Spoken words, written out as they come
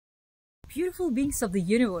beautiful beings of the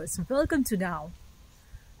universe, welcome to Now.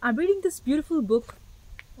 I'm reading this beautiful book,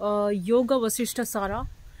 Yoga Vasishta Sara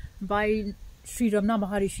by Sri Ramana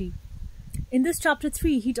Maharishi. In this chapter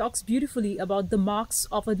 3, he talks beautifully about the marks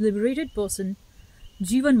of a liberated person,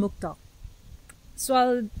 Jivan Mukta.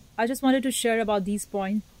 So I just wanted to share about these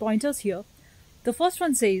pointers here. The first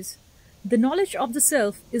one says, the knowledge of the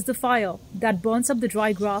self is the fire that burns up the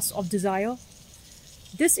dry grass of desire.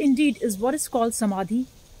 This indeed is what is called samadhi,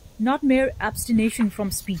 not mere abstination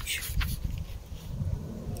from speech.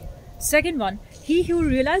 Second one, he who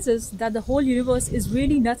realizes that the whole universe is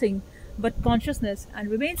really nothing but consciousness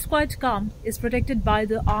and remains quite calm is protected by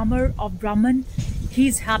the armor of Brahman. He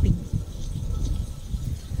is happy.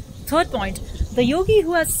 Third point, the yogi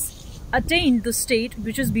who has attained the state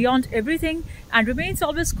which is beyond everything and remains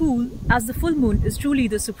always cool as the full moon is truly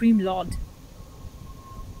the Supreme Lord.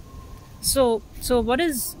 So what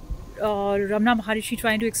is Ramana Maharishi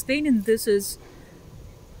trying to explain in this is,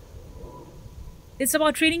 it's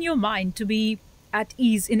about training your mind to be at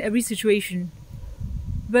ease in every situation,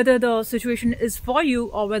 whether the situation is for you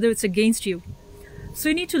or whether it's against you. So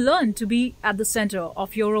you need to learn to be at the center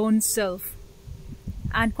of your own self.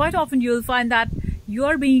 And quite often you'll find that you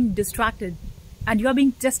are being distracted and you are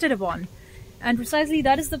being tested upon. And precisely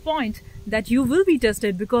that is the point, that you will be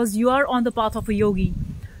tested because you are on the path of a yogi.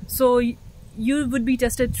 So you would be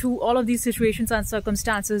tested through all of these situations and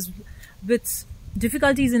circumstances with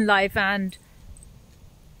difficulties in life and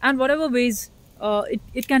whatever ways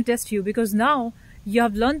it can test you, because now you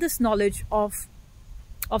have learned this knowledge of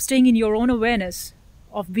staying in your own awareness,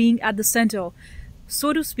 of being at the center,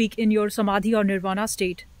 so to speak, in your samadhi or nirvana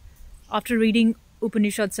state after reading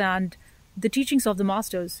Upanishads and the teachings of the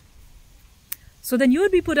masters. So then you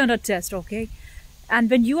would be put under test, okay? And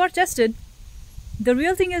when you are tested, the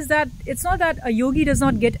real thing is that it's not that a yogi does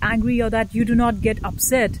not get angry or that you do not get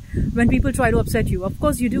upset when people try to upset you. Of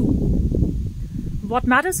course you do. What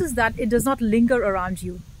matters is that it does not linger around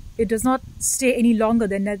you. It does not stay any longer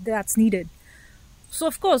than that's needed. So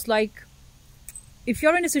of course, like, if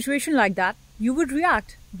you're in a situation like that, you would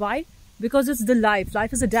react. Why? Because it's the life.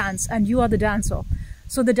 Life is a dance and you are the dancer.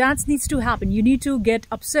 So the dance needs to happen. You need to get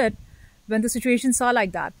upset when the situations are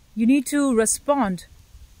like that. You need to respond.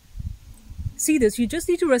 See this, you just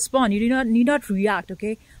need to respond. You need not react,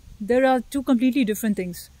 okay? There are two completely different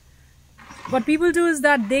things. What people do is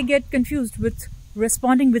that they get confused with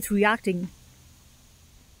responding with reacting.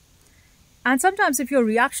 And sometimes if your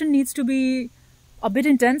reaction needs to be a bit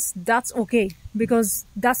intense, that's okay, because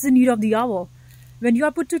that's the need of the hour. When you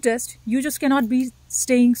are put to test, you just cannot be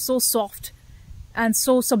staying so soft and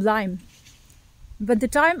so sublime. But the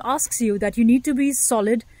time asks you that you need to be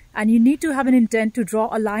solid and you need to have an intent to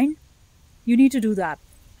draw a line, you need to do that.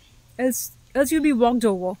 Else you'll be walked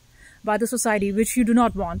over by the society, which you do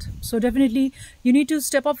not want. So definitely you need to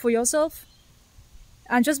step up for yourself.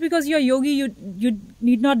 And just because you're a yogi, you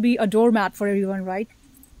need not be a doormat for everyone, right?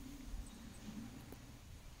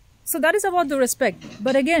 So that is about the respect.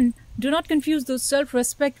 But again, do not confuse the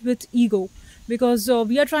self-respect with ego, because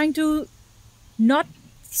we are trying to not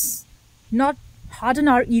harden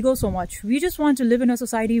our ego so much. We just want to live in a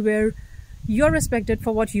society where you're respected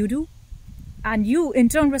for what you do, and you in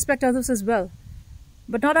turn respect others as well,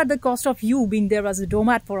 but not at the cost of you being there as a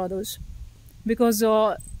doormat for others. Because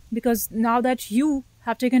now that you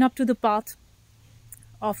have taken up to the path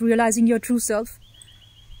of realizing your true self,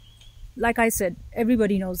 like I said,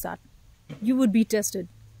 everybody knows that you would be tested,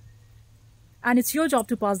 and it's your job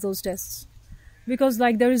to pass those tests. Because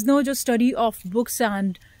like, there is no just study of books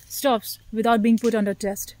and stuffs without being put under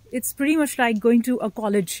test. It's pretty much like going to a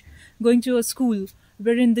college, going to a school,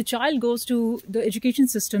 wherein the child goes to the education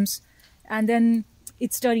systems and then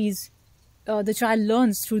it studies. The child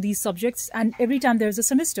learns through these subjects, and every time there's a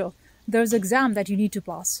semester, there's an exam that you need to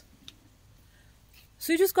pass.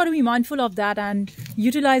 So you just got to be mindful of that and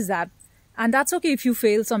utilize that. And that's okay if you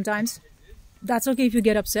fail sometimes. That's okay if you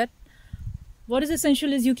get upset. What is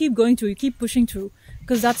essential is you keep going through, you keep pushing through,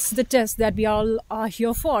 because that's the test that we all are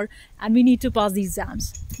here for, and we need to pass these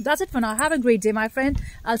exams. That's it for now. Have a great day, my friend.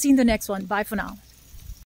 I'll see you in the next one. Bye for now.